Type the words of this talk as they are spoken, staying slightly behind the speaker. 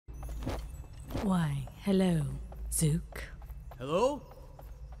Why, hello, Zuke. Hello?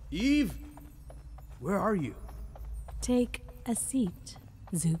 Eve? Where are you? Take a seat,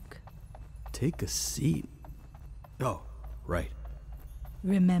 Zuke. Take a seat? Oh, right.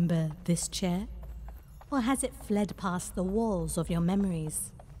 Remember this chair? Or has it fled past the walls of your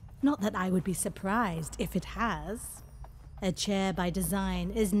memories? Not that I would be surprised if it has. A chair by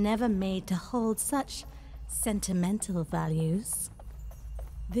design is never made to hold such sentimental values.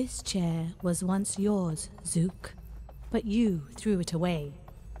 This chair was once yours, Zuke, but you threw it away.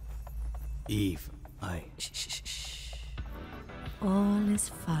 Eve, Shh. All is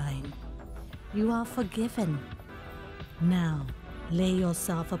fine. You are forgiven. Now, lay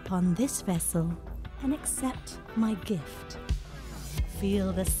yourself upon this vessel and accept my gift.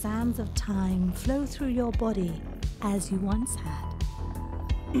 Feel the sands of time flow through your body as you once had.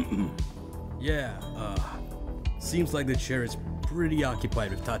 Yeah, seems like the chair is pretty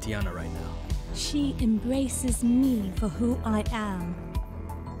occupied with Tatiana right now. She embraces me for who I am.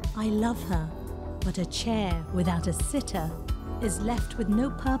 I love her, but a chair without a sitter is left with no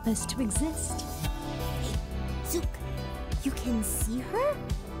purpose to exist. Hey, Zuke, you can see her?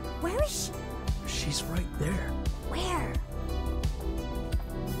 Where is she? She's right there. Where?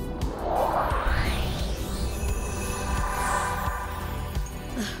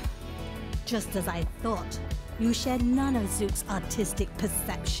 Just as I thought, you share none of Zuke's artistic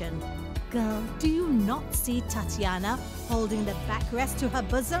perception. Girl, do you not see Tatiana holding the backrest to her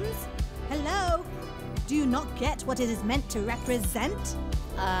bosoms? Hello? Do you not get what it is meant to represent?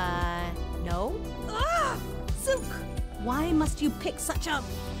 No? Ah! Zuke! Why must you pick such a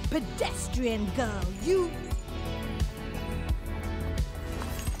pedestrian girl? You...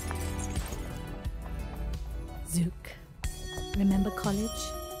 Zuke, remember college?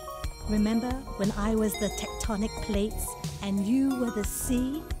 Remember when I was the tectonic plates and you were the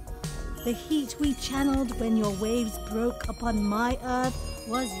sea? The heat we channeled when your waves broke upon my earth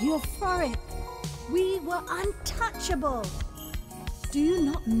was euphoric. We were untouchable. Do you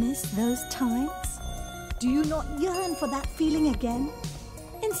not miss those times? Do you not yearn for that feeling again?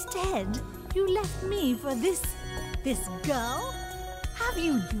 Instead, you left me for this girl? Have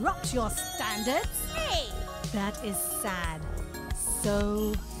you dropped your standards? Hey! That is sad.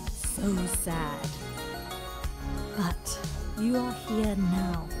 So sad. But you are here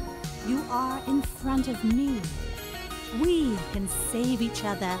now. You are in front of me. We can save each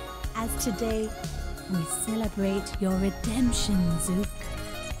other as today we celebrate your redemption, Zuke.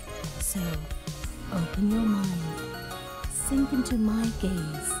 So, open your mind, sink into my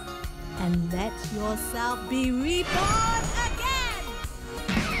gaze, and let yourself be reborn again!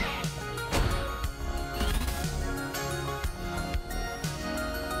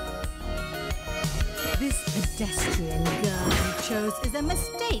 This pedestrian girl you chose is a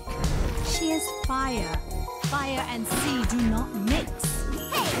mistake. She is fire. Fire and sea do not mix.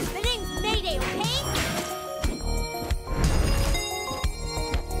 Hey, the name's Mayday, okay?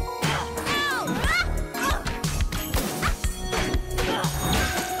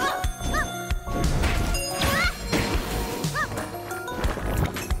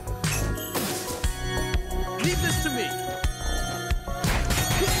 Leave this to me!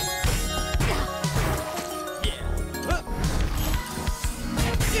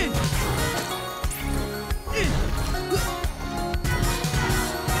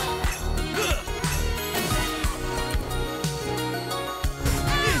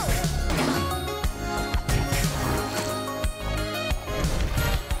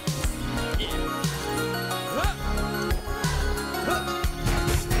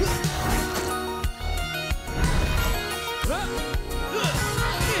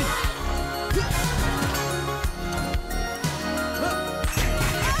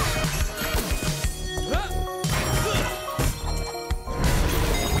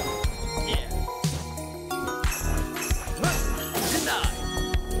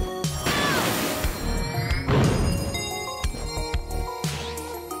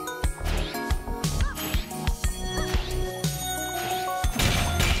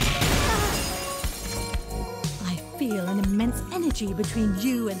 Between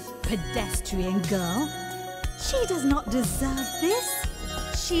you and pedestrian girl. She does not deserve this.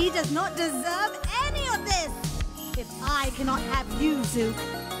 She does not deserve any of this. If I cannot have you, Zuke,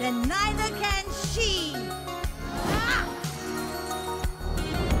 then neither can she. Ah!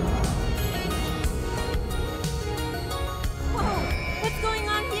 Whoa, what's going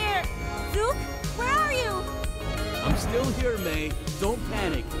on here? Zuke, where are you? I'm still here, May. Don't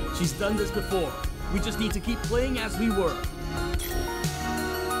panic. She's done this before. We just need to keep playing as we were.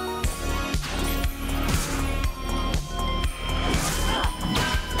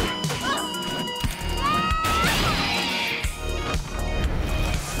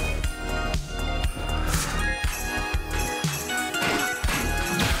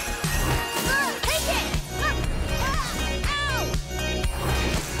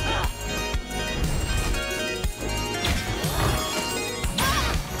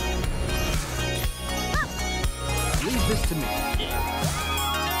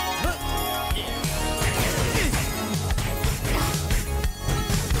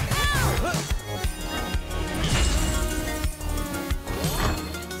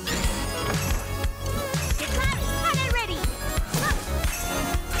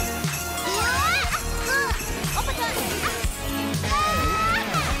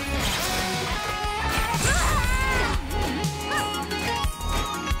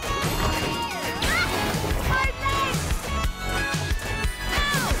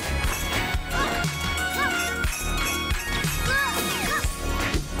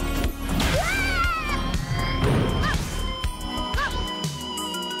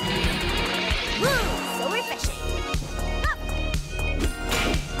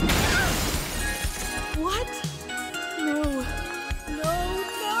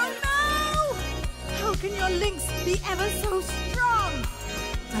 can your links be ever so strong?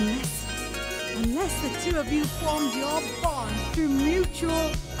 Unless the two of you formed your bond through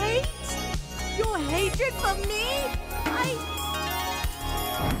mutual hate? Your hatred for me?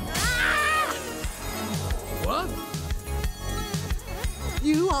 What?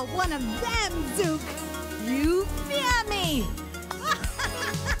 You are one of them, Zuke. You fear me.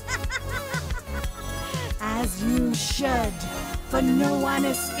 As you should, for no one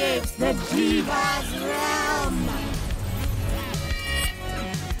escapes the Diva's realm.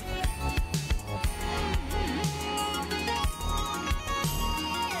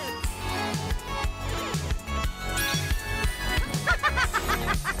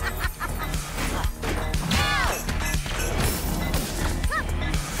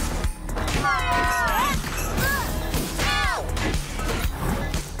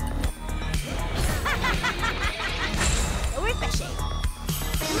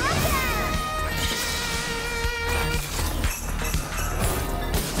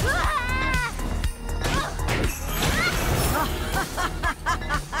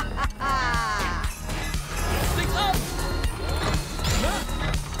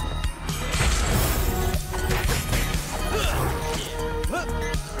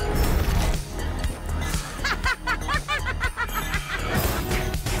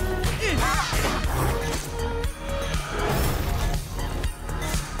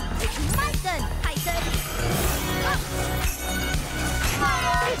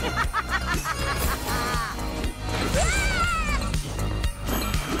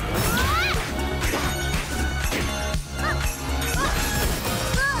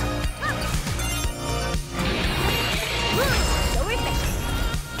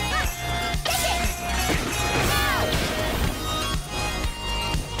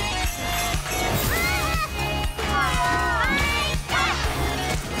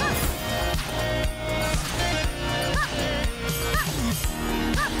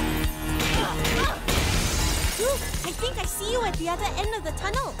 The other end of the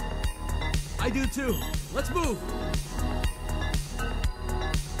tunnel. I do too. Let's move.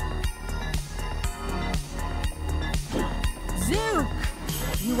 Zuke,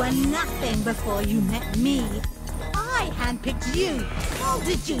 you were nothing before you met me. I handpicked you,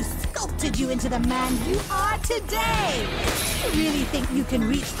 molded you, sculpted you into the man you are today. You really think you can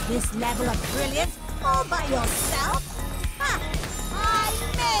reach this level of brilliance all by yourself? Ha! I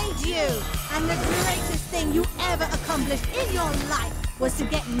made you! And the greatest thing you ever accomplished in your life was to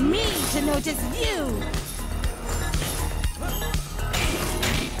get me to notice you!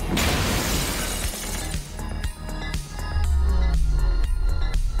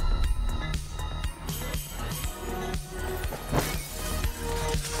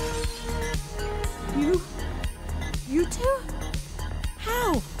 You two?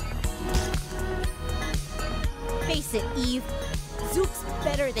 How? Face it, Eve. Zuke's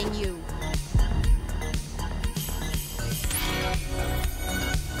better than you.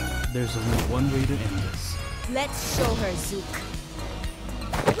 There's only one way to end this. Let's show her, Zuke.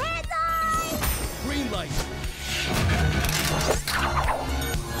 Red light! Green light!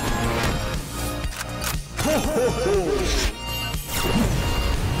 Ho ho ho!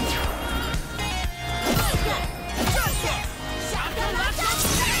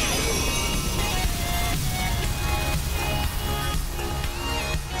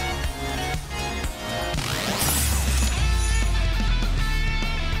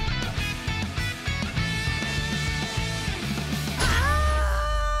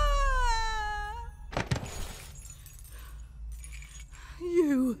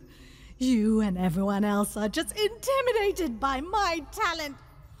 You and everyone else are just intimidated by my talent.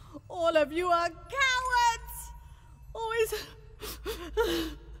 All of you are cowards. Always.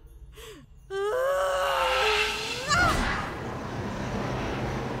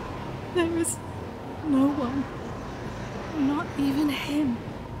 There is no one, not even him.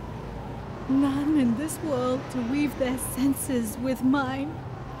 None in this world to weave their senses with mine.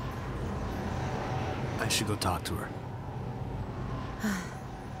 I should go talk to her.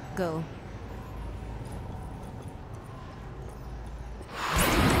 Go.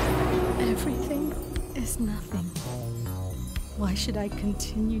 Everything is nothing. Why should I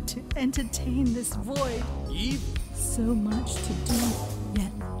continue to entertain this void? Eve? So much to do,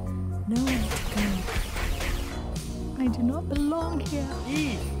 yet nowhere to go. I do not belong here.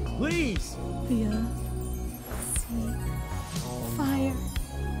 Eve, please! The earth, sea, fire,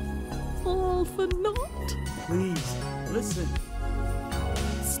 all for naught. Please, listen.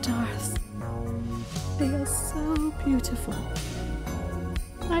 Stars, they are so beautiful.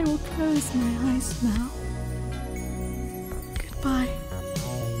 I will close my eyes now